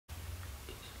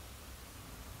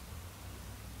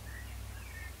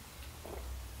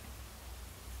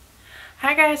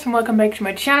Hi guys and welcome back to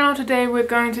my channel. Today we're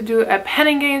going to do a pen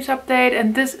and games update,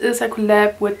 and this is a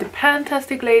collab with the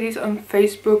Fantastic Ladies on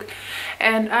Facebook.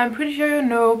 And I'm pretty sure you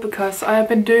know because I have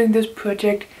been doing this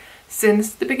project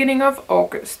since the beginning of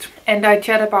August. And I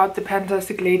chat about the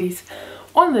Fantastic Ladies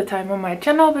all the time on my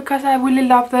channel because I really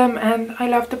love them and I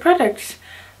love the projects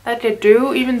that they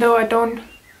do, even though I don't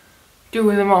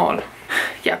do them all.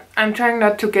 Yeah, I'm trying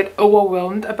not to get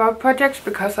overwhelmed about projects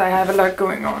because I have a lot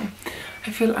going on. I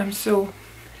feel I'm so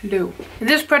low.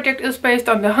 This project is based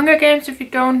on the Hunger Games. If you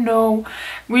don't know,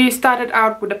 we started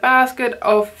out with a basket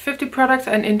of 50 products,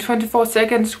 and in 24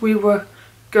 seconds we were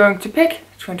going to pick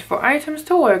 24 items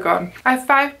to work on. I have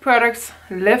 5 products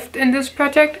left in this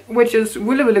project, which is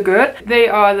really good. They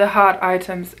are the hard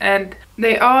items, and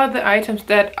they are the items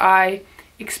that I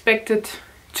expected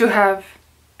to have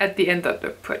at the end of the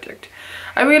project.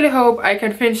 I really hope I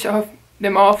can finish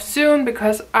them off soon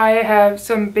because I have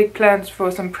some big plans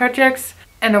for some projects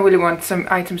and I really want some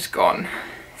items gone.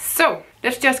 So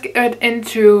let's just get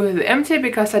into the empty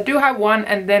because I do have one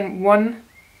and then 1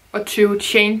 or 2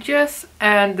 changes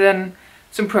and then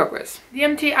some progress. The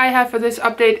empty I have for this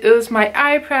update is my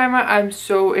eye primer. I'm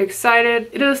so excited.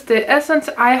 It is the Essence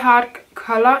Eye Heart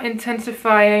Color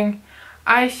Intensifying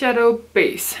Eyeshadow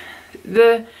Base.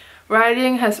 The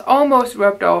writing has almost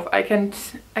rubbed off. I can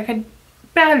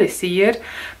barely see it,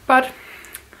 but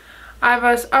I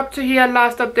was up to here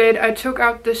last update. I took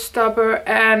out the stopper,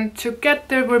 and to get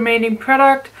the remaining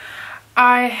product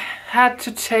I had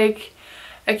to take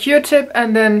a Q-tip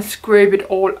and then scrape it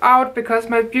all out because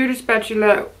my beauty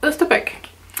spatula is too big.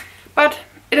 But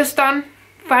it is done.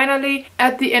 Finally,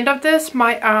 at the end of this,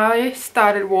 my eye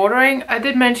started watering. I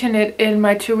did mention it in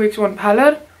my 2 weeks 1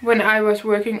 palette when I was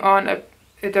working on a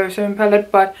Serum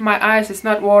palette, but my eyes is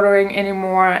not watering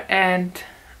anymore and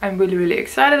I'm really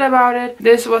excited about it.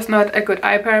 This was not a good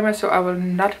eye primer, so I will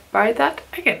not buy that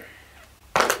again.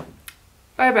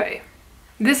 Bye bye.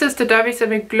 This is the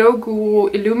W7 Glow Guru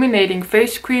Illuminating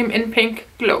Face Cream in Pink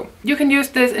Glow. You can use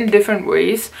this in different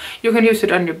ways. You can use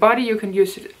it on your body, you can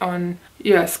use it on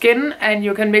your skin, and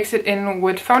you can mix it in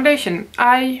with foundation.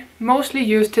 I mostly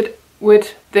used it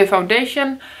with the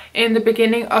foundation in the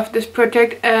beginning of this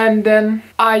project, and then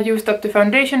I used up the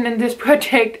foundation in this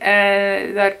project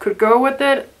that could go with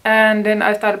it, and then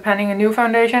I started planning a new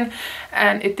foundation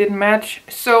and it didn't match,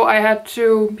 so I had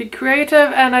to be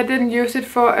creative and I didn't use it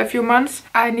for a few months.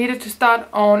 I needed to start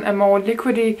on a more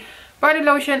liquidy body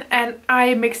lotion and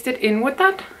I mixed it in with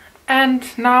that, and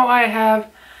now I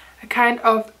have a kind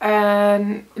of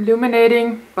an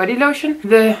illuminating body lotion.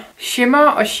 The shimmer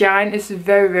or shine is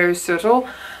very subtle.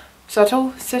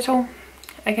 Subtle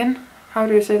again, how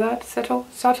do you say that? Subtle.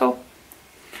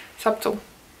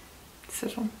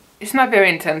 It's not very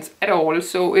intense at all,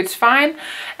 so it's fine.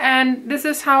 And this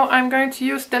is how I'm going to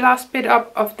use the last bit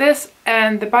up of this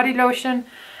and the body lotion.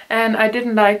 And I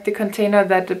didn't like the container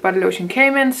that the body lotion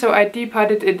came in, so I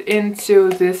depotted it into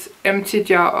this empty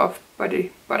jar of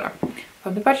body butter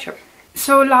from the Body Shop.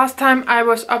 So last time I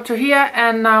was up to here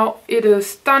and now it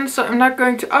is done, so I'm not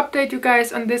going to update you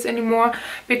guys on this anymore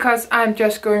because I'm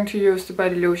just going to use the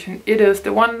body lotion. It is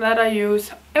the one that I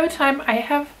use every time I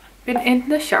have been in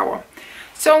the shower.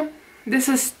 So this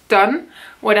is done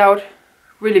without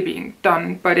really being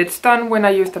done, but it's done when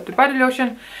I used up the body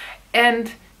lotion.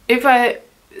 And if I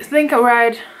think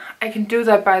right, I can do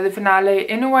that by the finale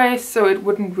anyway, so it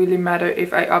wouldn't really matter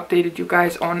if I updated you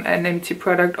guys on an empty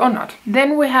product or not.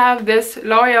 Then we have this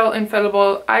L'Oreal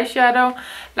Infallible eyeshadow.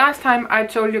 Last time I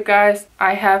told you guys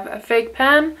I have a fake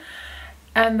pan,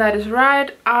 and that is right.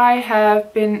 I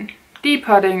have been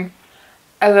depotting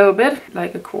a little bit,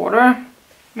 like a quarter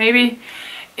maybe,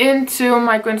 into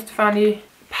my Gwen Stefani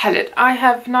palette. I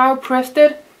have now pressed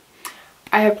it.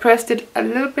 I have pressed it a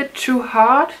little bit too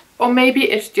hard, or maybe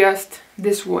it's just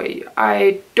this way.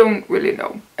 I don't really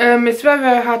know. It's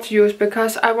very hard to use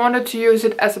because I wanted to use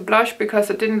it as a blush because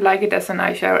I didn't like it as an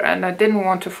eyeshadow and I didn't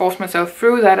want to force myself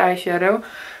through that eyeshadow.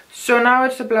 So now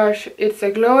it's a blush. It's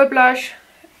a glowy blush.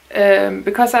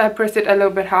 Because I pressed it a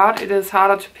little bit hard, it is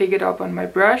harder to pick it up on my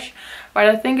brush, but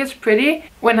I think it's pretty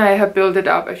when I have built it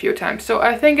up a few times. So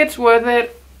I think it's worth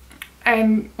it.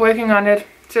 I'm working on it,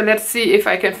 so let's see if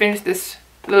I can finish this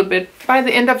a little bit. By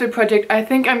the end of the project I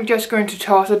think I'm just going to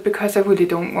toss it because I really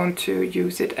don't want to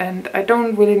use it, and I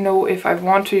don't really know if I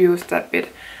want to use that bit.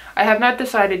 I have not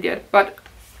decided yet, but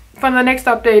for the next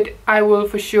update I will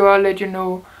for sure let you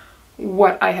know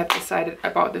what I have decided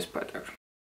about this product.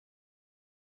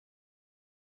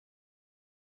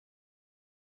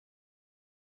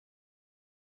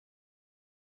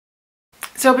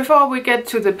 So before we get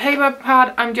to the paper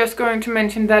part, I'm just going to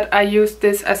mention that I use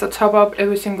this as a top up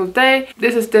every single day.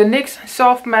 This is the NYX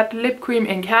Soft Matte Lip Cream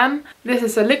in can. This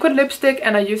is a liquid lipstick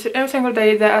and I use it every single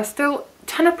day. There are still a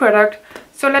ton of product,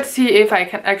 so let's see if I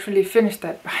can actually finish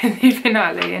that by the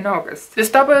finale in August. The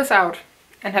stopper is out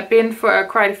and have been for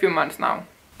quite a few months now.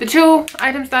 The two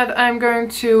items that I'm going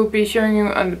to be showing you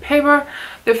on the paper.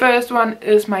 The first one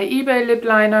is my eBay lip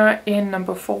liner in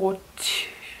number 4.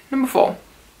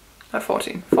 Not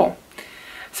 14, 4.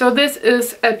 So this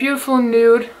is a beautiful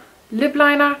nude lip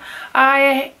liner.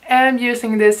 I am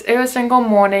using this every single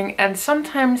morning and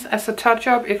sometimes as a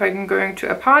touch-up if I'm going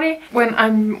to a party when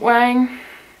I'm wearing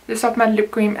the soft matte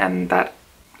lip cream and that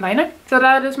liner. So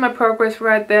that is my progress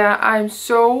right there. I'm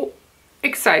so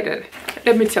excited,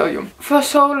 let me tell you. For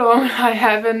so long I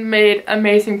haven't made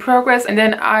amazing progress, and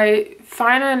then I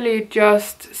finally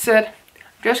just said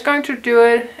I'm just going to do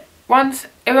it once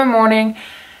every morning.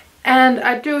 And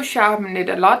I do sharpen it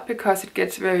a lot because it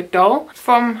gets very dull.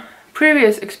 From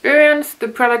previous experience, the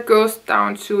product goes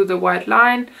down to the white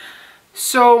line.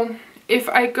 So if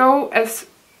I go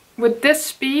with this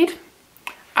speed,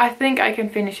 I think I can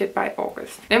finish it by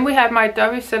August. Then we have my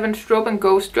W7 Strobe &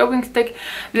 Go strobing stick.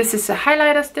 This is a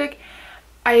highlighter stick.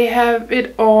 I have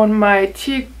it on my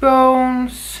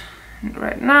cheekbones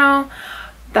right now.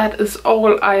 That is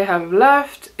all I have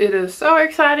left. It is so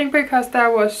exciting because there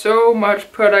was so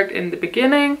much product in the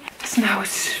beginning. So now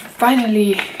it's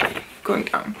finally going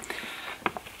down.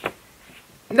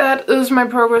 That is my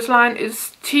progress line.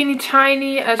 It's teeny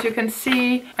tiny, as you can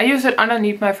see. I use it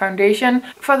underneath my foundation.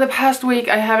 For the past week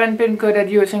I haven't been good at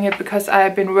using it because I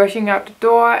have been rushing out the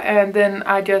door and then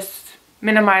I just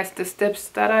minimize the steps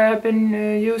that I have been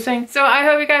using. So I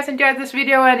hope you guys enjoyed this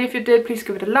video, and if you did, please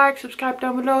give it a like, subscribe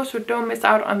down below so don't miss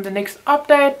out on the next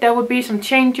update. There will be some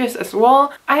changes as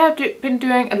well. I have been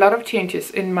doing a lot of changes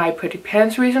in my pretty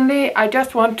pants recently. I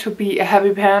just want to be a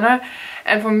happy panner,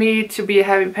 and for me to be a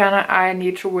happy panner I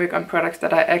need to work on products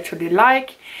that I actually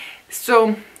like.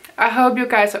 So I hope you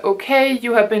guys are okay.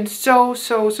 You have been so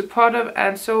supportive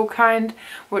and so kind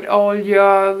with all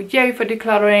your yay for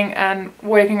decluttering and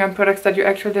working on products that you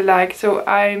actually like. So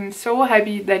I'm so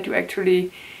happy that you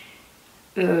actually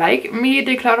like me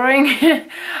decluttering.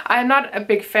 I'm not a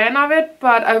big fan of it,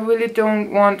 but I really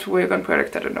don't want to work on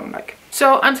products that I don't like.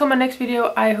 So until my next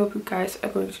video, I hope you guys are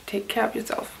going to take care of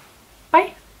yourself.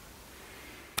 Bye!